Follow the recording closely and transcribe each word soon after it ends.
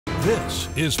This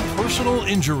is Personal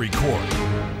Injury Court.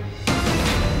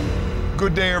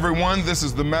 Good day, everyone. This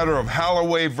is the matter of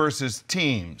Halloway versus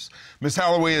Teems. Miss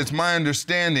Halloway, it's my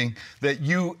understanding that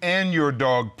you and your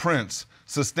dog, Prince,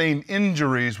 sustained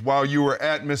injuries while you were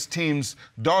at Miss Teems'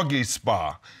 doggy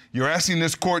spa. You're asking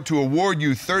this court to award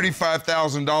you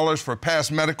 $35,000 for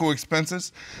past medical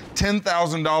expenses,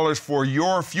 $10,000 for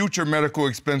your future medical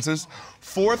expenses,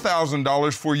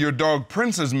 $4,000 for your dog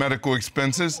Prince's medical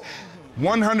expenses,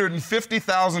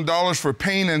 $150,000 for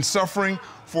pain and suffering,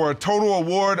 for a total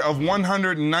award of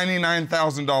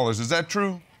 $199,000. Is that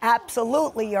true?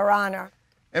 Absolutely, Your Honor.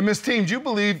 And Miss Teems, you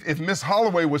believe if Miss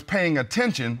Halloway was paying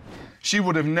attention, she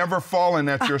would have never fallen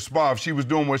at your spa if she was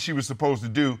doing what she was supposed to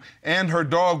do, and her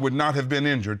dog would not have been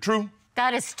injured. True?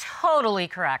 That is totally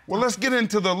correct. Well, let's get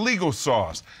into the legal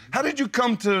sauce. How did you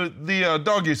come to the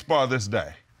doggy spa this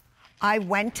day? I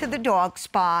went to the dog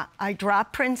spa. I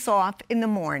dropped Prince off in the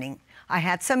morning. I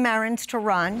had some errands to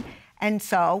run, and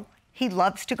so he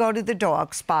loves to go to the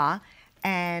dog spa,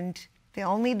 and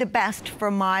only the best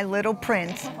for my little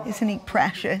Prince. Isn't he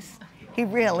precious? He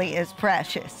really is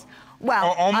precious.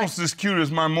 Well, almost as cute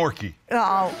as my Morkie.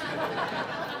 Oh.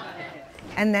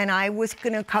 And then I was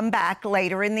going to come back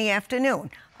later in the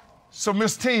afternoon. So,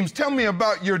 Miss Teems, tell me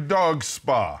about your dog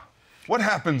spa. What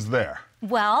happens there?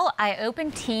 Well, I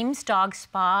opened Teems Dog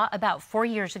Spa about 4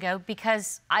 years ago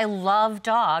because I love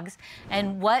dogs,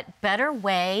 and what better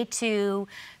way to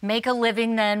make a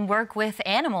living than work with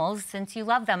animals since you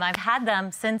love them. I've had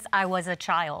them since I was a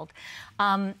child.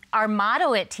 Our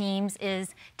motto at Teems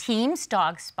is Teems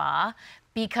Dog Spa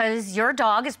because your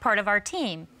dog is part of our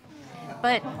team.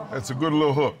 But that's a good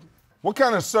little hook. What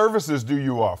kind of services do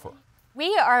you offer?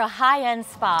 We are a high-end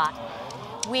spa.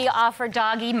 We offer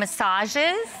doggy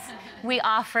massages. We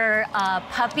offer a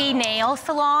puppy nail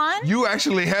salon. You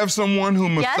actually have someone who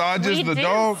massages the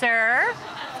dog? Yes, sir.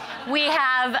 We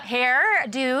have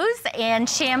hairdos and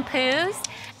shampoos,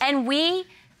 and we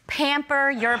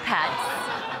pamper your pets.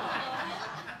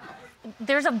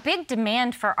 There's a big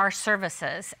demand for our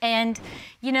services, and,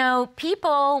 you know,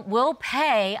 people will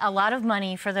pay a lot of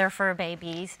money for their fur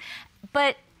babies,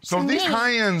 but so these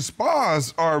high-end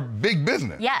spas are big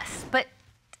business. Yes, but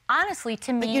honestly,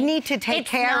 to me, but you need to take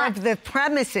care of the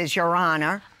premises, Your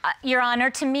Honor. Your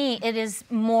Honor, to me, it is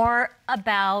more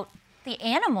about the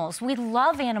animals. We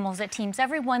love animals at Teems.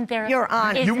 Everyone there. Your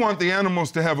Honor. You want the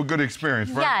animals to have a good experience,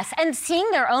 right? Yes, and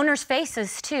seeing their owners'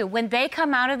 faces, too. When they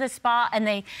come out of the spa and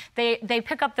they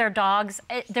pick up their dogs,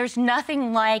 there's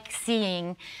nothing like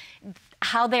seeing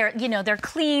how they're, you know, they're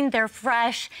clean, they're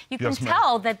fresh. You can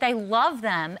tell that they love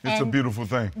them. It's a beautiful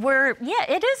thing. Yeah,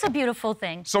 it is a beautiful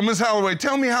thing. So, Miss Halloway,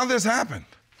 tell me how this happened.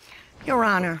 Your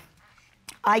Honor,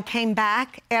 I came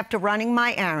back after running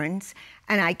my errands,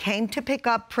 and I came to pick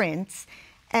up Prince,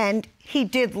 and he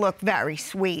did look very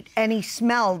sweet, and he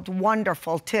smelled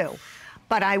wonderful, too.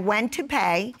 But I went to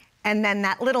pay, and then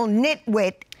that little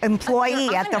nitwit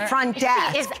employee at the front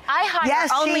desk. I hire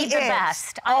only the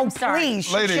best. Oh, please,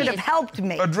 she should have helped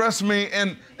me. Address me,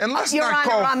 and let's not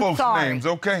call folks names,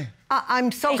 okay?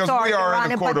 I'm so sorry, Your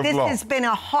Honor, but this has been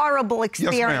a horrible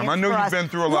experience. Yes, ma'am. I know you've been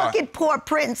through a lot. Look at poor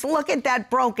Prince. Look at that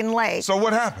broken leg. So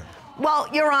what happened? Well,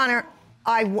 Your Honor,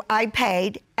 I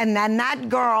paid, and then that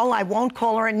girl, I won't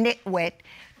call her a nitwit,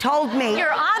 told me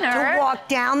Your Honor, to walk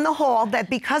down the hall, that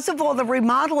because of all the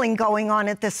remodeling going on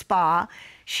at the spa,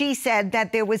 she said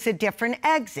that there was a different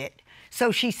exit.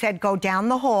 So she said, go down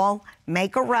the hall,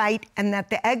 make a right, and that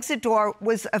the exit door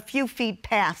was a few feet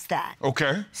past that.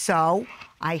 Okay. So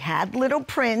I had little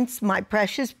Prince, my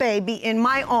precious baby, in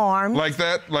my arms. Like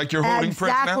that? Like you're holding Prince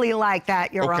now? Exactly like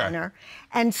that, Your Honor.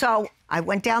 And so I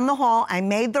went down the hall, I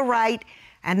made the right,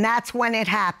 and that's when it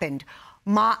happened.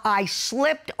 I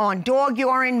slipped on dog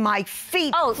urine. My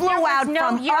feet flew out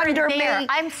from under me.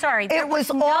 I'm sorry. It was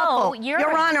awful.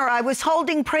 Your Honor, I was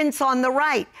holding Prince on the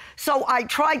right, so I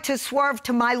tried to swerve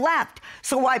to my left.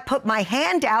 So I put my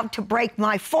hand out to break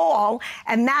my fall,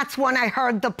 and that's when I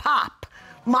heard the pop.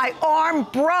 My arm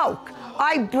broke.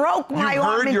 I broke my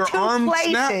arm in two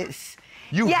places.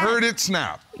 You heard it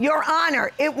snap? Your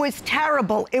Honor, it was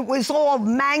terrible. It was all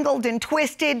mangled and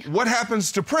twisted. What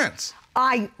happens to Prince?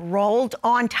 I rolled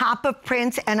on top of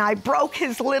Prince, and I broke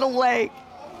his little leg.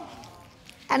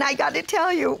 And I got to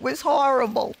tell you, it was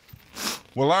horrible.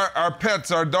 Well, our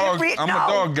pets, our dogs, I'm a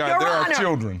dog guy, they're our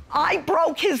children. I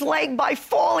broke his leg by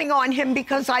falling on him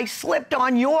because I slipped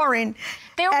on urine.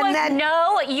 There was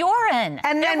no urine.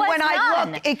 And then when I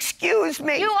looked, excuse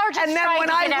me. You are just trying to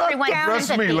get everyone's sympathy.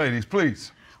 Address me, ladies,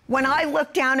 please. When I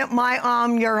looked down at my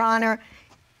arm, Your Honor,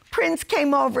 Prince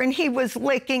came over and he was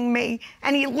licking me,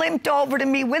 and he limped over to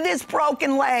me with his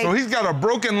broken leg. So he's got a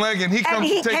broken leg and he comes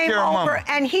to take care of Mama.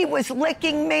 And he was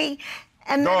licking me,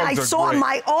 and then I Dogs are saw great.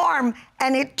 my arm,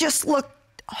 and it just looked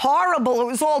horrible. It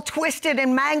was all twisted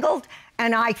and mangled,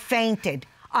 and I fainted.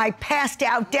 I passed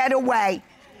out dead away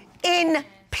in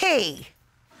pee.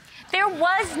 There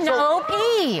was no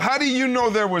pee. How do you know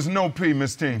there was no pee,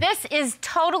 Miss Teems? This is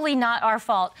totally not our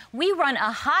fault. We run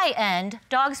a high-end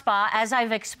dog spa, as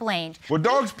I've explained. Well,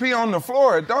 dogs pee on the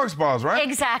floor at dog spas, right?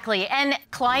 Exactly, and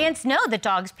clients know that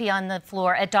dogs pee on the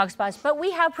floor at dog spas, but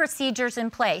we have procedures in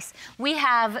place. We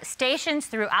have stations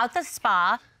throughout the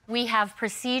spa. We have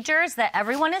procedures that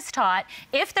everyone is taught.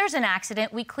 If there's an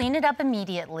accident, we clean it up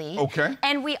immediately. Okay.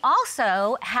 And we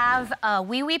also have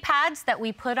wee-wee pads that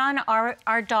we put on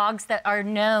our dogs that are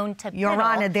known to Your piddle,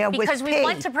 Honor, there was pee. because we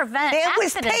want to prevent There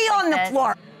was accidents pee like on the this.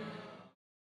 floor.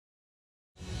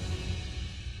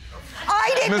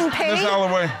 I didn't pee. Miss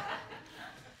Halloway,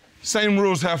 same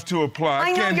rules have to apply. I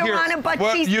know, can't Your hear. Honor, but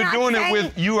well, she's you're not doing saying- it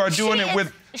with. You are doing She it is-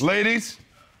 with ladies.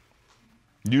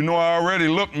 You know I already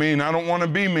look mean. I don't want to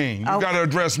be mean. You got to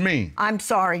address me. I'm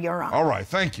sorry, Your Honor. All right,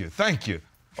 thank you, thank you.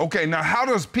 Okay, now how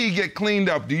does pee get cleaned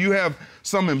up? Do you have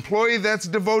some employee that's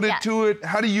devoted Yes. to it?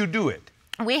 How do you do it?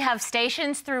 We have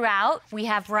stations throughout. We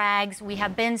have rags. We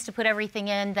have bins to put everything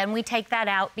in. Then we take that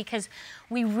out because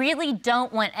we really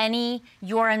don't want any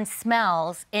urine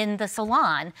smells in the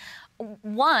salon.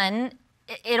 One,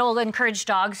 it'll encourage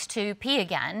dogs to pee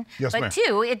again. Yes, but ma'am.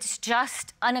 two, it's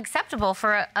just unacceptable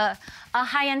for a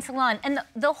high-end salon. And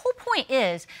the whole point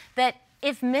is that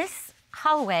if Miss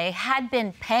Halloway had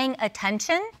been paying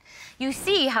attention, you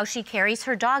see how she carries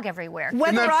her dog everywhere.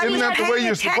 Whether I isn't was that the way paying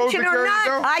you're supposed to attention or carry not,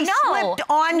 your dog? I No. slipped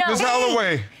on No. Miss pee.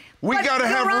 Holloway, we But, gotta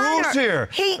have Your rules Honor, here.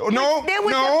 there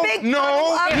was a big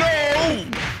puddle of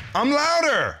pee. I'm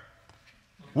louder.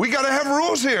 We gotta have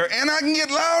rules here, and I can get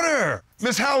louder.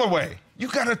 Miss Halloway, you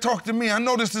gotta talk to me. I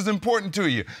know this is important to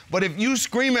you, but if you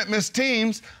scream at Miss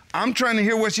Teems, I'm trying to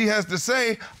hear what she has to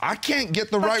say. I can't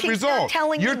get the But right she's not result.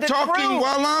 telling you You're the talking truth.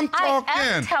 while I'm talking. I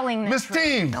am telling the Miss truth.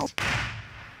 Teems,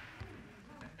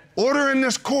 order in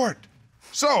this court.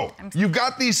 So, you've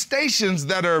got these stations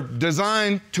that are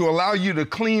designed to allow you to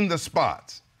clean the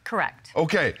spots. Correct.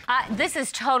 Okay. This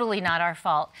is totally not our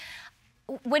fault.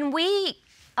 When we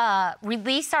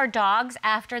release our dogs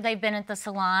after they've been at the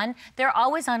salon, they're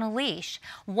always on a leash.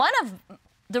 One of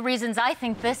the reasons I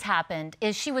think this happened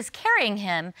is she was carrying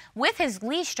him with his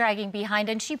leash dragging behind,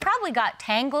 and she probably got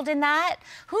tangled in that.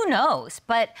 Who knows?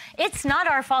 But it's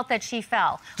not our fault that she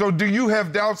fell. So do you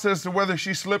have doubts as to whether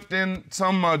she slipped in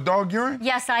some dog urine?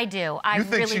 Yes, I do. I You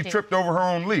think really she do. tripped over her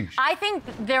own leash? I think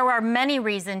there are many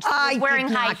reasons. She I was wearing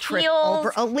did high not trip heels.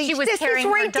 over a leash. She was This carrying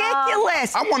is her dog.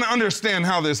 ridiculous. I want to understand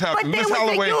how this But happened. there Miss was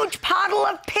Halloway, a huge puddle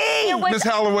of pee. Miss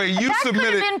Halloway, you that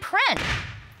submitted. could have been Prince.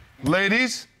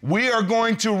 Ladies, we are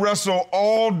going to wrestle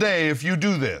all day if you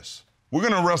do this. We're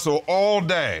going to wrestle all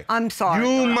day. I'm sorry,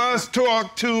 You Your Honor. must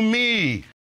talk to me.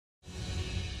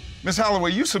 Miss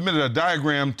Halloway, you submitted a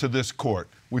diagram to this court.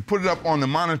 We put it up on the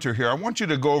monitor here. I want you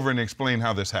to go over and explain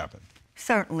how this happened.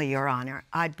 Certainly, Your Honor.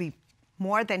 I'd be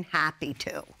more than happy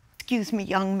to. Excuse me,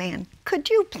 young man. Could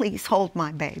you please hold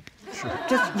my baby? Sure.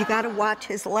 Just, you got to watch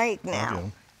his leg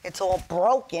now. It's all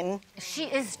broken. She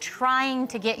is trying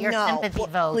to get your No,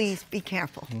 sympathy votes. please be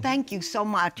careful. Thank you so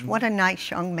much. What a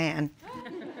nice young man.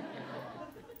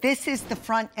 This is the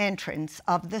front entrance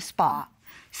of the spa.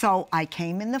 So I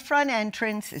came in the front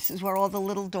entrance. This is where all the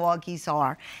little doggies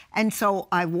are. And so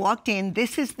I walked in.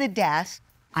 This is the desk.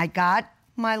 I got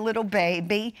my little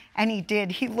baby, and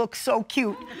he looked so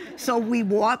cute. So we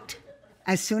walked.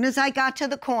 As soon as I got to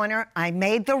the corner, I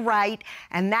made the right,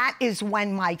 and that is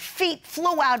when my feet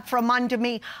flew out from under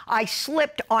me. I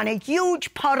slipped on a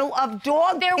huge puddle of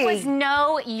dog pee. There was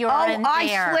no urine I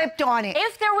there. slipped on it.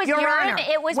 If there was Your urine, Honor,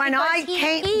 it was when because I he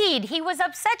came- peed. He was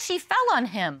upset she fell on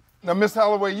him. Now, Miss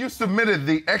Halloway, you submitted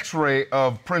the x-ray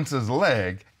of Prince's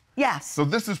leg. Yes. So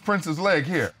this is Prince's leg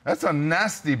here. That's a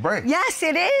nasty break. Yes,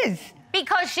 it is.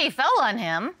 Because she fell on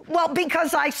him. Well,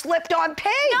 because I slipped on pee.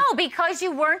 No, because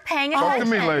you weren't paying Talk to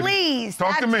attention. me, lady. Please,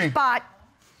 Talk to that me. spot,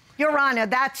 Your Honor,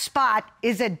 that spot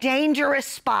is a dangerous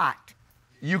spot.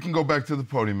 You can go back to the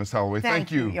podium, Miss Halloway.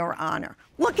 Thank you, Your Honor.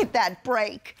 Look at that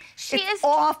break. She it's is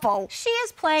awful. She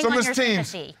is playing So, on Miss your Teems,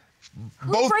 sympathy.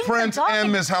 Both brings a Prince dog and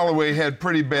in- Miss Halloway had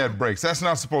pretty bad breaks. That's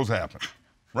not supposed to happen,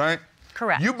 right?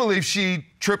 Correct. You believe she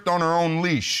tripped on her own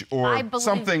leash or I believe-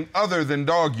 something other than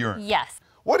dog urine. Yes.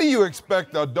 What do you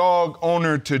expect a dog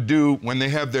owner to do when they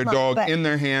have their dog but- in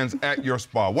their hands at your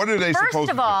spa? What are they supposed to do?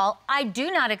 First of all, I do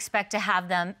not expect to have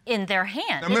them in their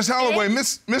hands. Now, Miss Halloway,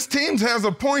 Miss Teems has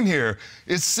a point here.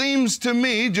 It seems to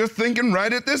me, just thinking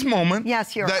right at this moment,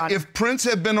 Yes, Your that Honor. if Prince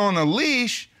had been on a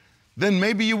leash, then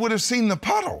maybe you would have seen the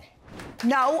puddle.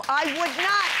 No, I would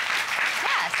not.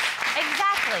 Yes,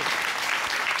 exactly.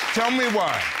 Tell me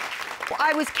why.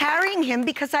 I was carrying him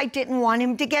because I didn't want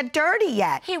him to get dirty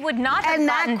yet. He would not have and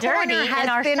gotten that corner dirty has in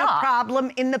our been shop. a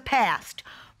problem in the past.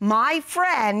 My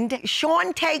friend,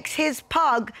 Sean, takes his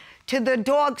pug to the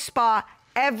dog spa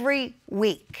every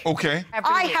week. Okay.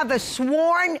 I have a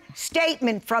sworn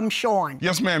statement from Sean.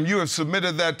 Yes, ma'am, you have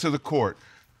submitted that to the court.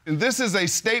 And this is a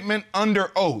statement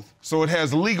under oath, so it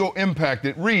has legal impact.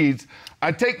 It reads,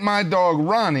 I take my dog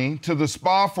Ronnie to the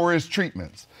spa for his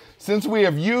treatments. Since we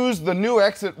have used the new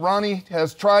exit, Ronnie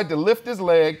has tried to lift his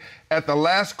leg at the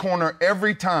last corner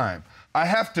every time. I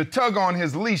have to tug on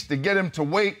his leash to get him to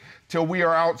wait till we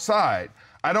are outside.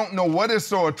 I don't know what is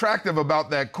so attractive about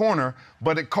that corner,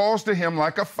 but it calls to him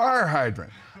like a fire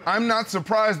hydrant. I'm not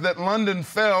surprised that London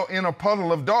fell in a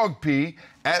puddle of dog pee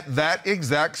at that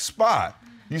exact spot.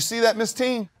 You see that, Miss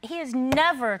Teem? He has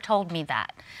never told me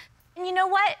that. And you know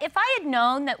what? If I had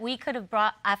known that we could have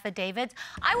brought affidavits,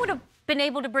 I would have been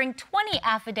able to bring 20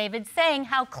 affidavits saying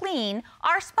how clean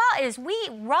our spa is. We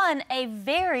run a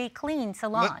very clean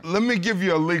salon. Let me give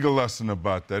you a legal lesson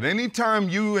about that. Anytime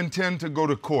you intend to go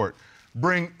to court,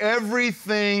 bring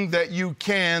everything that you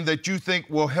can that you think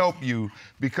will help you,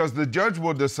 because the judge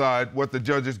will decide what the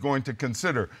judge is going to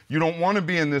consider. You don't want to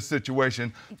be in this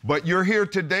situation, but you're here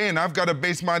today and I've got to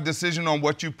base my decision on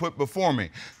what you put before me.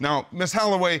 Now, Miss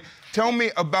Halloway, tell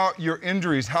me about your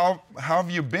injuries. How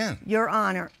have you been? Your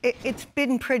Honor, it's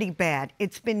been pretty bad.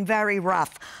 It's been very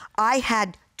rough. I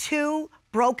had 2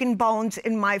 broken bones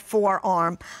in my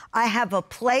forearm. I have a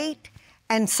plate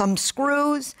and some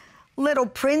screws. Little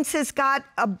Prince has got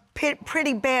a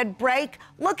pretty bad break.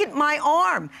 Look at my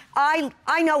arm. I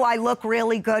know I look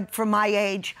really good for my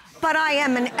age, but I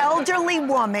am an elderly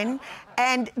woman,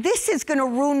 and this is going to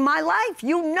ruin my life.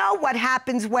 You know what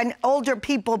happens when older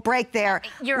people break their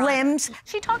limbs.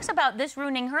 She talks about this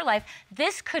ruining her life.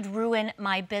 This could ruin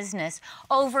my business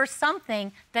over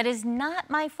something that is not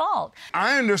my fault.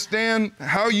 I understand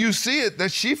how you see it,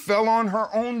 that she fell on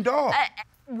her own dog.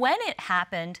 When it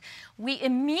happened, we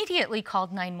immediately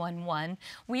called 911.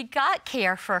 We got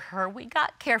care for her. We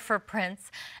got care for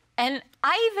Prince. And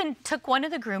I even took one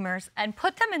of the groomers and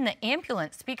put them in the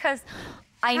ambulance because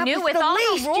I knew with all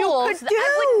the rules that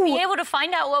I wouldn't be able to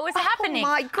find out what was happening.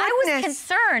 My I was goodness.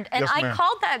 concerned, and Yes, I ma'am.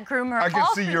 called that groomer I can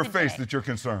all see through your the face day. that you're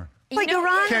concerned. But Your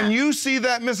Honor, Can you see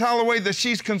that, Miss Halloway, that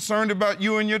she's concerned about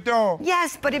you and your dog?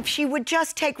 yes, but if she would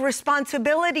just take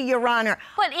responsibility, Your Honor.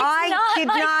 But it's I not did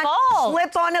my not fault.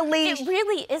 slip on a leash. It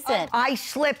really isn't. I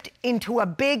slipped into a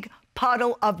big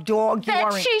puddle of dog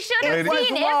That urine. she should have It was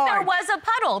seen if there large. was a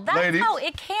puddle. That's Ladies. how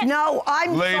it can't. No,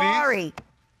 I'm Ladies. sorry.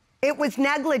 It was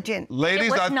negligent.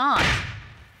 Ladies, It was not.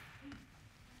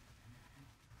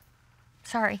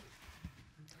 Sorry.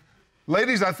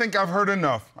 Ladies, I think I've heard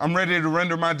enough. I'm ready to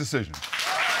render my decision.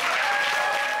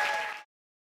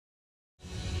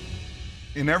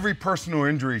 In every personal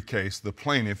injury case, the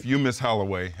plaintiff, you, Miss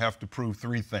Halloway, have to prove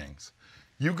 3 things.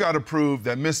 You got to prove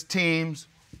that Miss Teems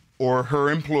or her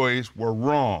employees were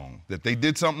wrong, that they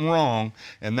did something wrong,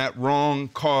 and that wrong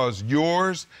caused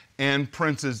yours and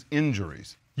Prince's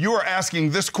injuries. You are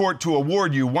asking this court to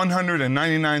award you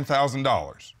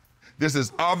 $199,000. This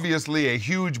is obviously a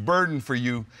huge burden for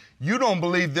you. You don't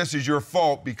believe this is your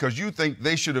fault because you think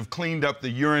they should have cleaned up the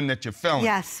urine that you fell in.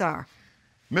 Yes, sir.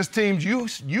 Ms. Teems,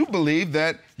 you believe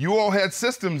that you all had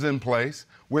systems in place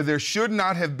where there should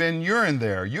not have been urine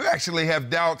there. You actually have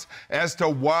doubts as to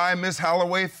why Ms.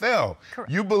 Halloway fell. Correct.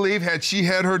 You believe had she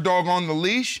had her dog on the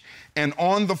leash and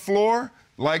on the floor,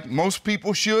 like most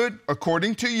people should,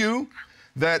 according to you,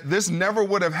 that this never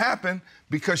would have happened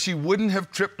because she wouldn't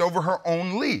have tripped over her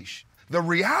own leash. The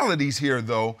realities here,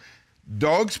 though,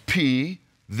 dogs pee,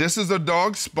 this is a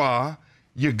dog spa,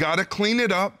 you gotta clean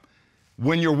it up.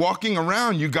 When you're walking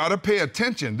around, you gotta pay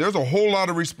attention. There's a whole lot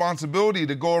of responsibility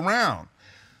to go around.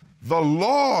 The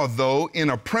law, though,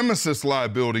 in a premises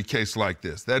liability case like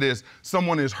this, that is,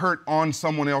 someone is hurt on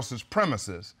someone else's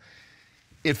premises,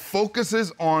 it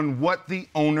focuses on what the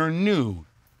owner knew.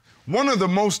 One of the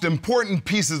most important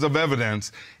pieces of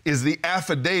evidence is the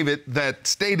affidavit that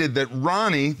stated that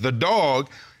Ronnie, the dog,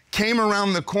 came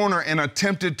around the corner and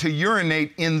attempted to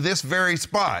urinate in this very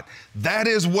spot. That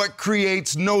is what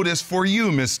creates notice for you,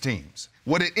 Miss Teems.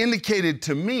 What it indicated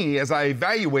to me as I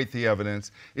evaluate the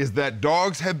evidence is that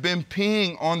dogs have been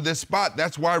peeing on this spot.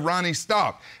 That's why Ronnie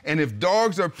stopped. And if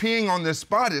dogs are peeing on this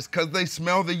spot, it's because they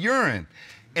smell the urine.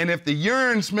 And if the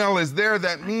urine smell is there,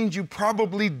 that means you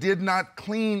probably did not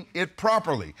clean it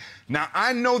properly. Now,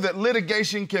 I know that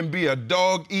litigation can be a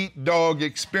dog-eat-dog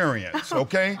experience,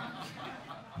 okay?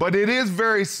 But it is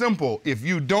very simple. If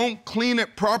you don't clean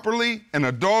it properly and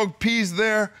a dog pees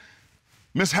there,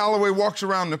 Miss Halloway walks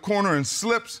around the corner and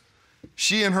slips,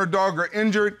 she and her dog are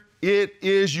injured, it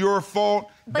is your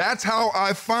fault. That's how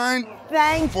I find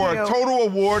for a total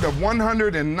award of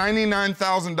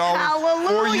 $199,000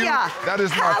 for you. That is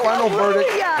my final verdict,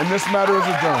 and this matter is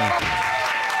adjourned.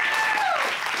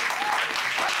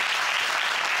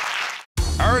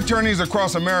 Our attorneys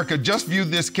across America just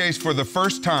viewed this case for the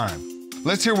first time.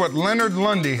 Let's hear what Leonard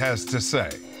Lundy has to say.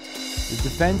 The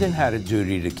defendant had a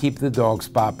duty to keep the dog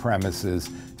spa premises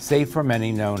safe from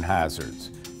any known hazards.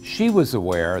 She was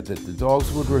aware that the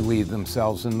dogs would relieve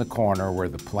themselves in the corner where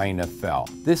the plaintiff fell.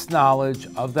 This knowledge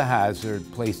of the hazard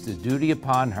placed a duty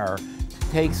upon her to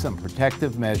take some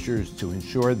protective measures to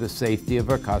ensure the safety of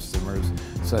her customers,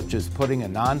 such as putting a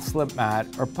non-slip mat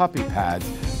or puppy pads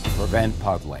to prevent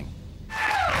puddling. Oh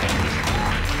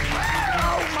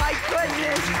my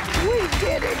goodness, we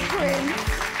did it, Prince.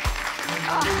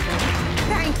 Oh,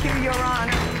 thank you, Your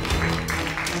Honor.